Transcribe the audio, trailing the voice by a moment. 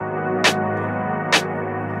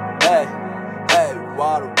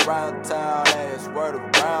all around town, it's word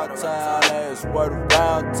around town, it's word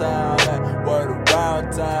around town, word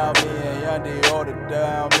around town. Me and Young D hold it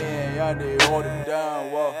down, me and Young D hold it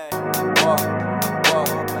down. Whoa, whoa, whoa,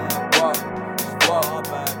 whoa, whoa,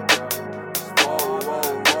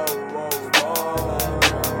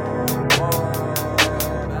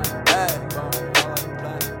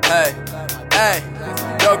 hey, hey,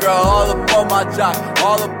 yo girl, all up on my jock,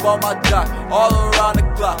 all up on my jock, all around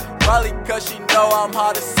the clock. Probably cause she know I'm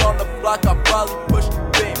hottest on the block. I probably push the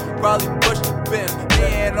beam, probably push the bin. Me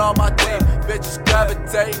and all my team, bitches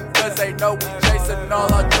gravitating cause they know we chasing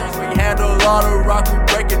all our dreams. We handle all the rock, we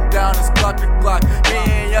break it down, it's clock to clock. Me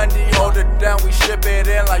and Young D hold it down, we ship it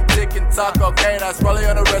in like tick and talk. Okay, that's rolling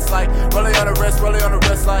on the wrist like, rolling on the wrist, rolling on the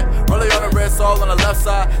wrist like, rolling on the wrist, all on the left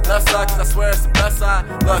side, cause I swear it's the best side.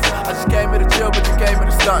 Look, I just came here to chill, but you came here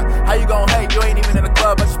to stunt. How you gon' hate? You ain't even in the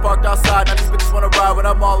club, I just parked outside. Now these bitches wanna ride when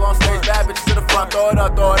I'm all on stage. Bad bitches to the front, throw it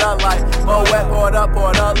up like, more wet, pour it up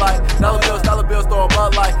like. Dollar bills, throw them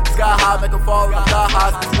up like, sky high, make them fall on the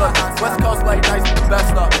highs. Look, West Coast late nights with the best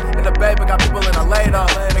stuff. In the Bay, but got people in LA though.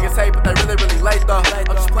 Niggas hate, but they really late though.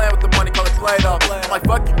 I'm just playing with the money, call it play though. I'm like,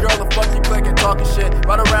 fuck your girl, or fuck your clique and talking shit.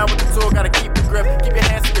 Ride around with the tool, gotta keep the grip. Keep your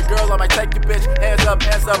hands to your girl, I might take your bitch. Hands up,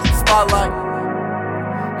 in the spotlight.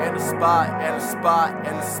 In the spot, in the spot,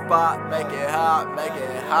 in the spot. Make it hot, make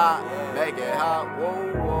it hot, make it hot.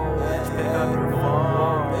 Whoa, whoa. Bitch, pick up your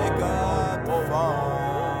phone, pick up the phone.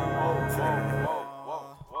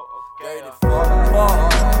 Get it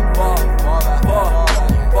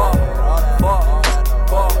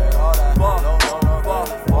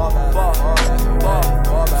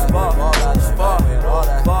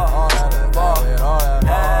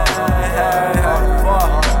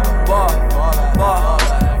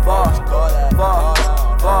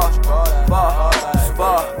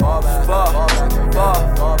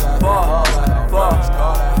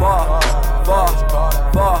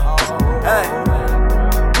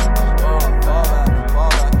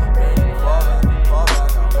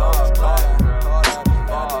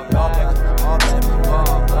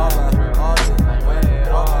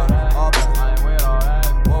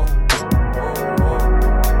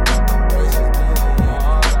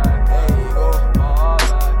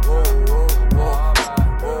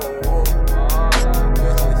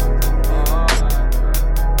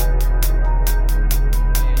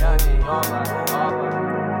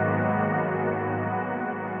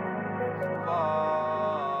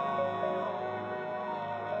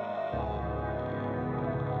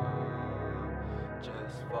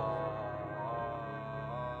just fall.